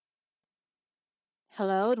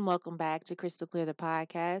Hello and welcome back to Crystal Clear the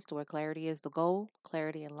podcast, where clarity is the goal,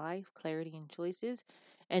 clarity in life, clarity in choices,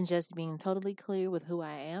 and just being totally clear with who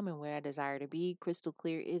I am and where I desire to be. Crystal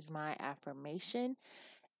clear is my affirmation,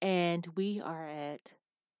 and we are at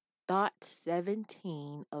thought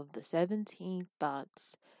 17 of the 17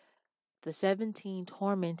 thoughts, the 17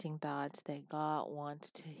 tormenting thoughts that God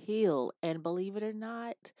wants to heal. And believe it or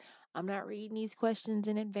not, I'm not reading these questions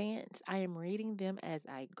in advance. I am reading them as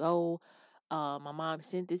I go. My mom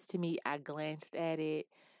sent this to me. I glanced at it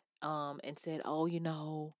and said, "Oh,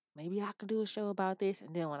 maybe I could do a show about this."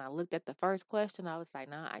 And then when I looked at the first question, I was like,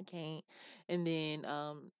 "Nah, I can't." And then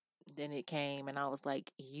it came, and I was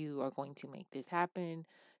like, "You are going to make this happen.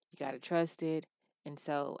 You got to trust it." And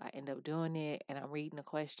so I end up doing it, and I'm reading the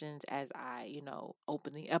questions as I,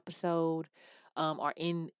 open the episode, or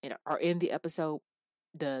in the episode,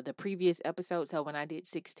 the previous episode. So when I did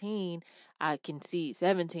 16, I can see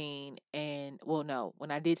 17, and well, no,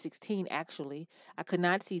 when I did 16, actually, I could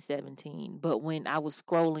not see 17. But when I was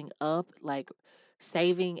scrolling up, like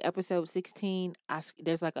saving episode 16,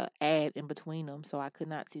 there's like a ad in between them, so I could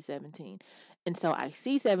not see 17. And so I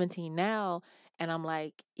see 17 now, and I'm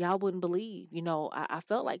like, y'all wouldn't believe, I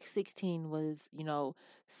felt like 16 was,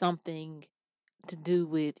 something to do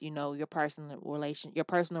with, your personal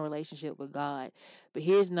relationship with God. But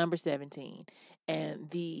here's number 17. And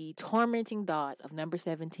the tormenting thought of number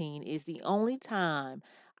 17 is: the only time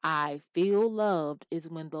I feel loved is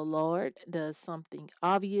when the Lord does something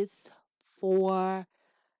obvious for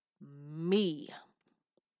me.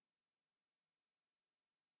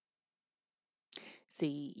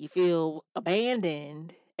 See, you feel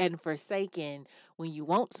abandoned and forsaken when you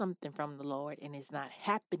want something from the Lord and it's not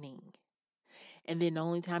happening. And then the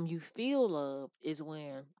only time you feel love is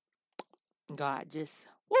when God just,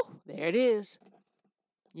 whoo, there it is.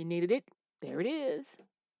 You needed it. There it is.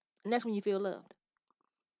 And that's when you feel loved.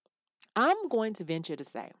 I'm going to venture to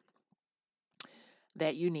say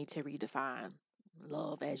that you need to redefine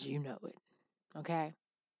love as you know it. Okay?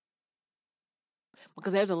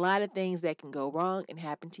 Because there's a lot of things that can go wrong and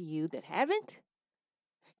happen to you that haven't.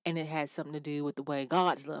 And it has something to do with the way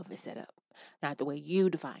God's love is set up, not the way you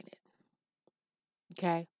define it.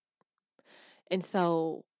 Okay? And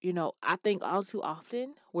so, I think all too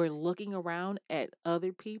often we're looking around at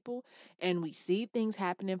other people and we see things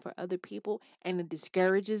happening for other people, and it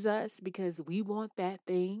discourages us because we want that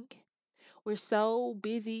thing. We're so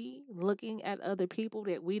busy looking at other people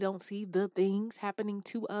that we don't see the things happening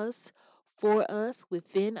to us, for us,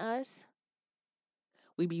 within us.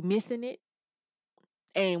 We be missing it,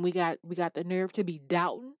 and we got the nerve to be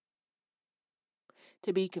doubting,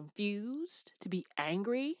 to be confused, to be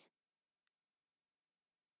angry,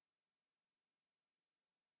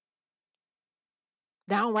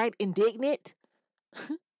 downright indignant.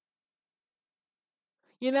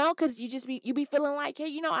 Because you be feeling like,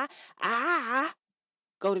 hey, I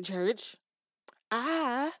go to church,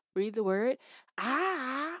 I read the word,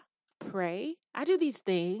 I pray, I do these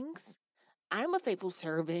things, I'm a faithful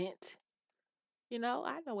servant.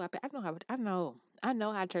 I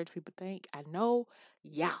know how church people think. I know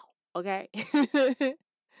y'all. Okay.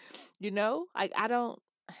 Like I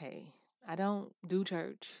don't do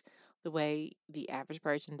church the way the average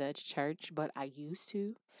person does church, but I used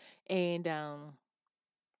to, and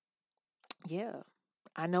yeah,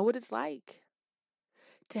 I know what it's like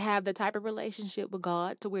to have the type of relationship with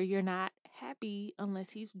God to where you're not happy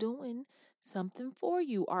unless He's doing something for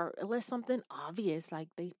you, or unless something obvious, like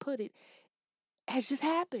they put it, has just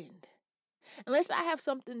happened. Unless I have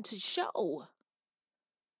something to show,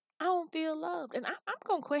 I don't feel loved. And I'm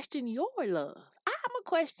going to question your love. I'm going to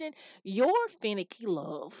question your finicky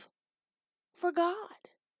love for God.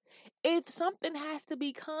 If something has to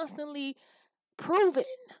be constantly proven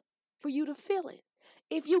for you to feel it,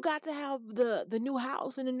 if you got to have the new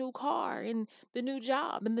house and the new car and the new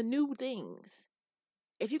job and the new things,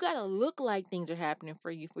 if you got to look like things are happening for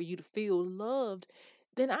you to feel loved,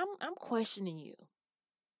 then I'm questioning you.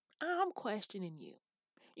 I'm questioning you.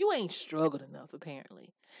 You ain't struggled enough,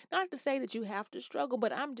 apparently. Not to say that you have to struggle,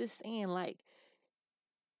 but I'm just saying, like,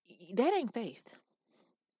 that ain't faith.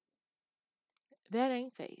 That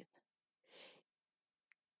ain't faith.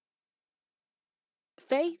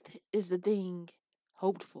 Faith is the thing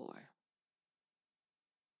hoped for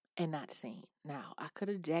and not seen. Now, I could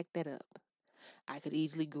have jacked that up. I could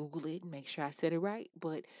easily Google it and make sure I said it right,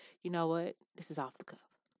 but you know what? This is off the cuff.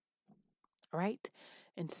 All right?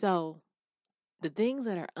 And so, the things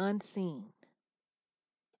that are unseen,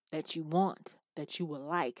 that you want, that you would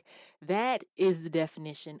like, that is the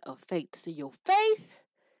definition of faith. So, your faith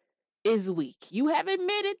is weak. You have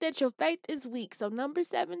admitted that your faith is weak. So, number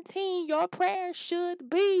 17, your prayer should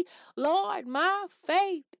be, Lord, my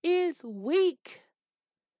faith is weak.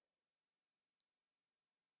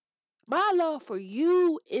 My love for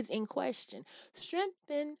you is in question.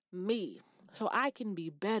 Strengthen me so I can be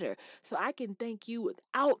better, so I can thank you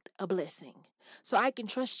without a blessing, so I can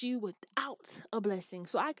trust you without a blessing,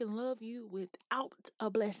 so I can love you without a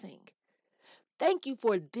blessing. Thank you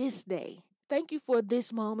for this day. Thank you for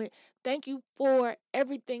this moment. Thank you for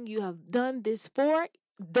everything you have done thus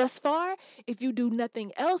far. If you do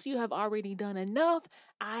nothing else, you have already done enough.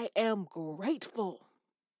 I am grateful.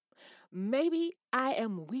 Maybe I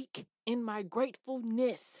am weak in my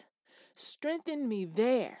gratefulness. Strengthen me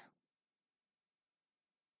there.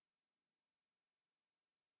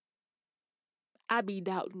 I be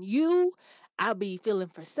doubting you. I be feeling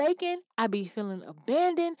forsaken. I be feeling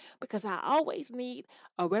abandoned because I always need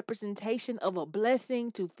a representation of a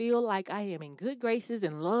blessing to feel like I am in good graces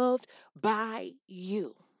and loved by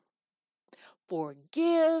you.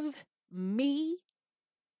 Forgive me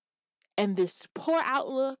and this poor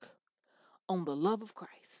outlook on the love of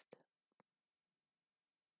Christ.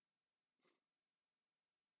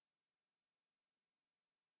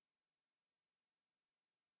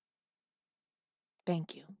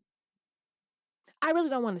 Thank you. I really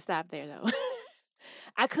don't want to stop there though.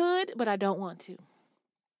 I could, but I don't want to.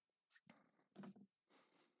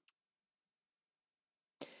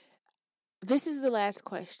 This is the last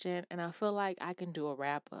question, and I feel like I can do a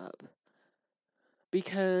wrap up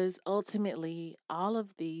because ultimately, all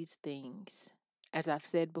of these things, as I've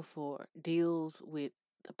said before, deals with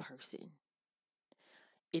the person.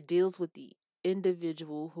 It deals with the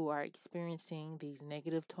individual who are experiencing these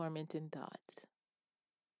negative tormenting thoughts.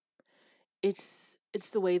 It's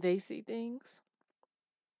the way they see things.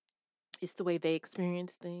 It's the way they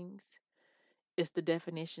experience things. It's the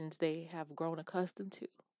definitions they have grown accustomed to.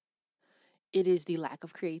 It is the lack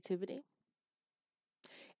of creativity.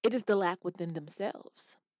 It is the lack within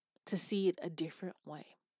themselves to see it a different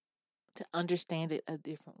way, to understand it a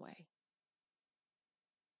different way.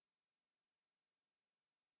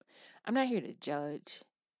 I'm not here to judge.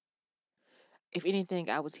 If anything,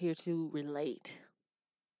 I was here to relate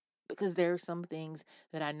because there are some things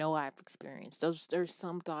that I know I've experienced. There's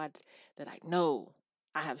some thoughts that I know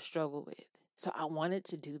I have struggled with. So I wanted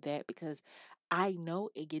to do that because I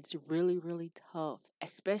know it gets really, really tough,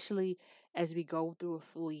 especially as we go through a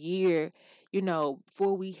full year,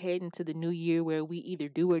 before we head into the new year where we either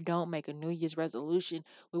do or don't make a New Year's resolution.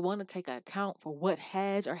 We want to take account for what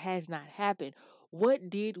has or has not happened. What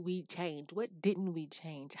did we change? What didn't we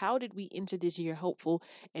change? How did we enter this year hopeful?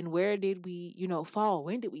 And where did we, fall?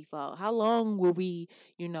 When did we fall? How long were we,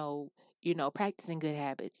 practicing good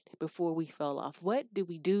habits before we fell off? What did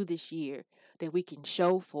we do this year that we can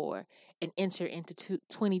show for and enter into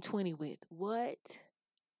 2020 with? What?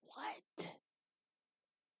 What?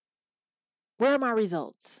 Where are my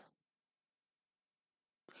results?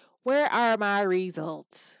 Where are my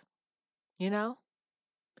results? You know?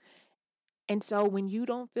 And so when you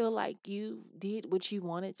don't feel like you did what you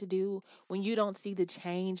wanted to do, when you don't see the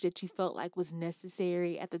change that you felt like was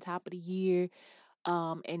necessary at the top of the year,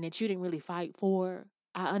 and that you didn't really fight for,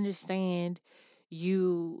 I understand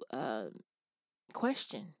you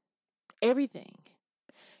question everything.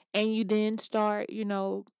 And you then start,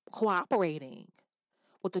 cooperating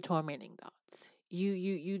with the tormenting thoughts.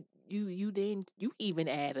 You even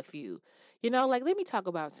add a few. Like let me talk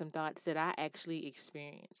about some thoughts that I actually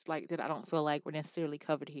experienced, like that I don't feel like were necessarily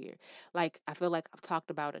covered here. Like I feel like I've talked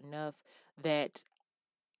about enough that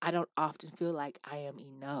I don't often feel like I am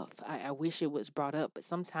enough. I wish it was brought up, but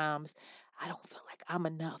sometimes I don't feel like I'm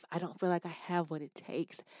enough. I don't feel like I have what it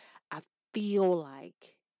takes. I feel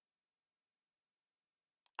like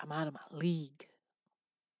I'm out of my league.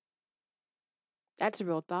 That's a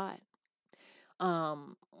real thought.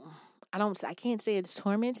 Um, I can't say it's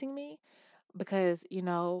tormenting me because,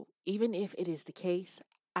 even if it is the case,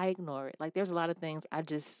 I ignore it. Like there's a lot of things I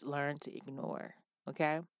just learned to ignore.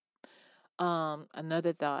 Okay.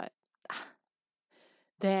 Another thought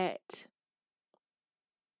that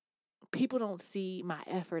people don't see my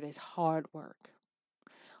effort as hard work.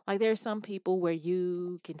 Like there's some people where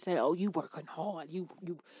you can say, "Oh, you working hard. You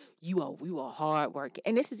are hard working."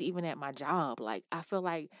 And this is even at my job. Like I feel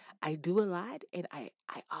like I do a lot, and I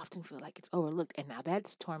often feel like it's overlooked. And now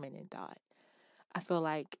that's tormenting thought. I feel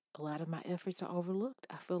like a lot of my efforts are overlooked.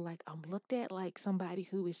 I feel like I'm looked at like somebody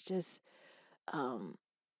who is just um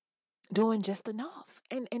doing just enough,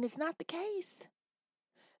 and it's not the case.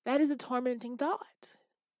 That is a tormenting thought.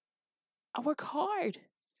 I work hard.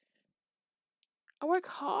 I work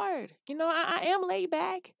hard. I am laid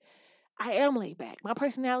back. I am laid back. My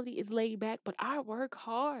personality is laid back, but I work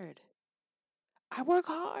hard. I work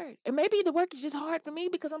hard. And maybe the work is just hard for me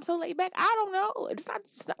because I'm so laid back. I don't know. It's not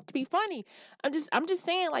to be funny. I'm just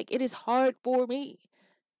saying like it is hard for me.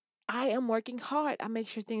 I am working hard. I make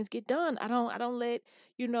sure things get done. I don't let,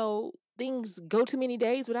 things go too many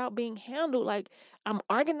days without being handled. Like I'm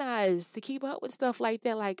organized to keep up with stuff like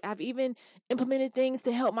that. Like I've even implemented things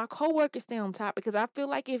to help my coworkers stay on top because I feel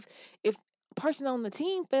like if a person on the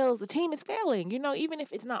team fails, the team is failing. Even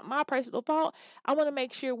if it's not my personal fault, I want to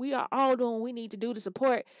make sure we are all doing what we need to do to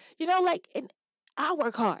support, and I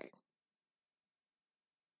work hard.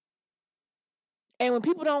 And when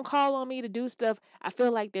people don't call on me to do stuff, I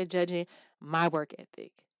feel like they're judging my work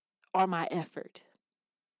ethic or my effort.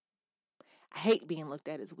 I hate being looked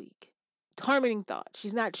at as weak. Tormenting thought.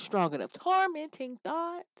 She's not strong enough. Tormenting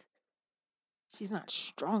thought. She's not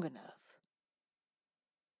strong enough.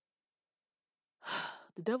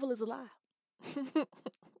 The devil is a lie.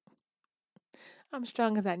 I'm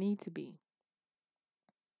strong as I need to be.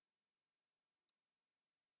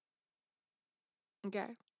 Okay.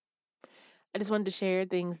 I just wanted to share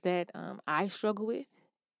things that I struggle with,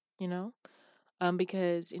 you know,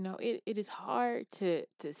 because it is hard to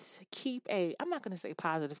keep a. I'm not going to say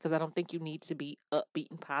positive because I don't think you need to be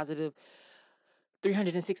upbeat and positive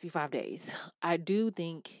 365 days. I do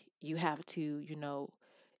think you have to,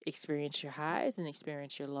 experience your highs and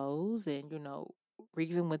experience your lows and,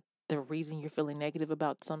 reason with the reason you're feeling negative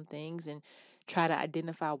about some things and try to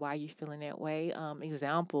identify why you're feeling that way.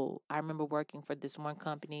 Example, I remember working for this one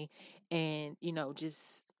company and,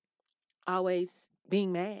 just always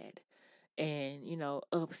being mad and,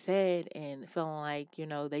 upset and feeling like,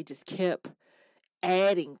 they just kept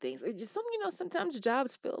adding things. It's just sometimes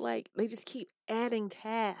jobs feel like they just keep adding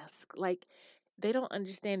tasks. Like they don't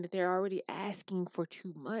understand that they're already asking for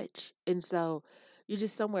too much. And so you're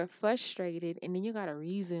just somewhere frustrated and then you got to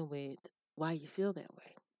reason with why you feel that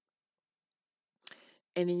way.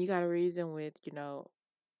 And then you got to reason with,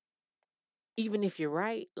 even if you're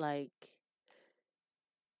right, like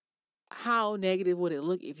how negative would it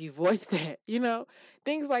look if you voiced that,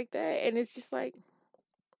 things like that. And it's just like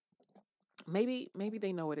maybe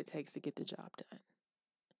they know what it takes to get the job done.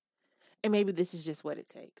 And maybe this is just what it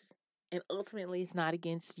takes. And ultimately, it's not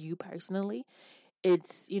against you personally.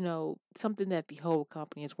 It's, something that the whole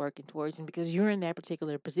company is working towards. And because you're in that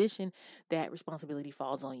particular position, that responsibility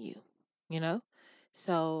falls on you, you know?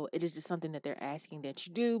 So it is just something that they're asking that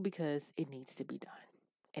you do because it needs to be done.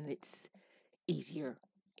 And it's easier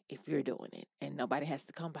if you're doing it. And nobody has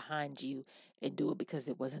to come behind you and do it because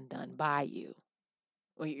it wasn't done by you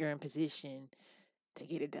or you're in position to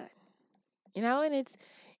get it done. And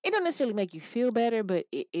it don't necessarily make you feel better, but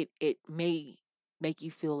it may make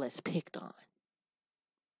you feel less picked on.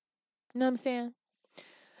 You know what I'm saying?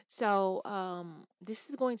 So this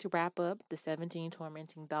is going to wrap up the 17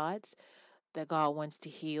 tormenting thoughts that God wants to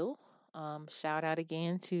heal. Shout out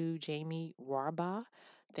again to Jamie Warbaugh.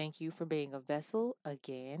 Thank you for being a vessel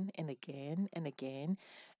again and again and again.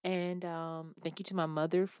 And thank you to my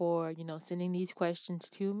mother for, sending these questions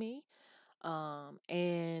to me.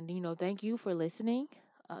 And, thank you for listening.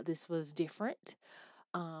 This was different.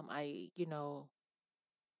 I,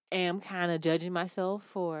 am kind of judging myself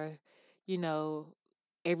for, you know,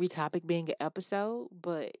 every topic being an episode,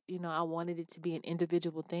 but, I wanted it to be an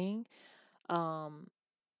individual thing. Um,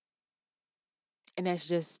 and that's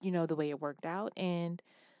just, the way it worked out. And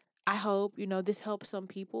I hope, this helps some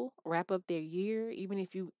people wrap up their year. Even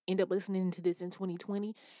if you end up listening to this in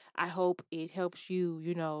 2020, I hope it helps you,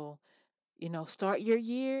 start your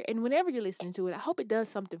year. And whenever you're listening to it, I hope it does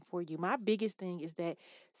something for you. My biggest thing is that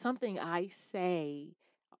something I say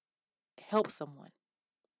helps someone.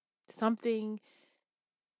 Something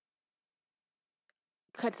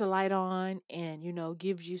cuts a light on and,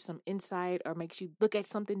 gives you some insight or makes you look at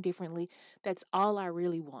something differently. That's all I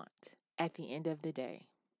really want at the end of the day.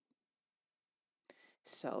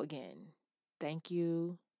 So, again, thank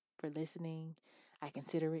you for listening. I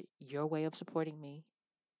consider it your way of supporting me.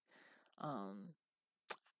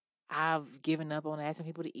 I've given up on asking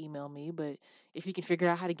people to email me, but if you can figure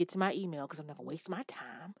out how to get to my email, because I'm not going to waste my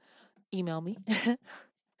time, email me.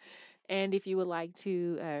 And if you would like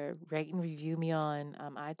to rate and review me on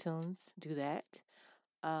iTunes, do that.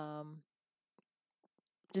 Um,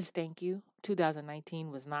 just thank you.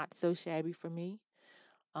 2019 was not so shabby for me.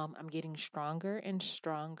 I'm getting stronger and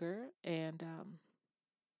stronger, and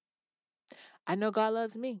I know God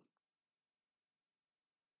loves me.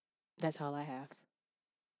 That's all I have.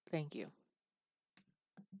 Thank you.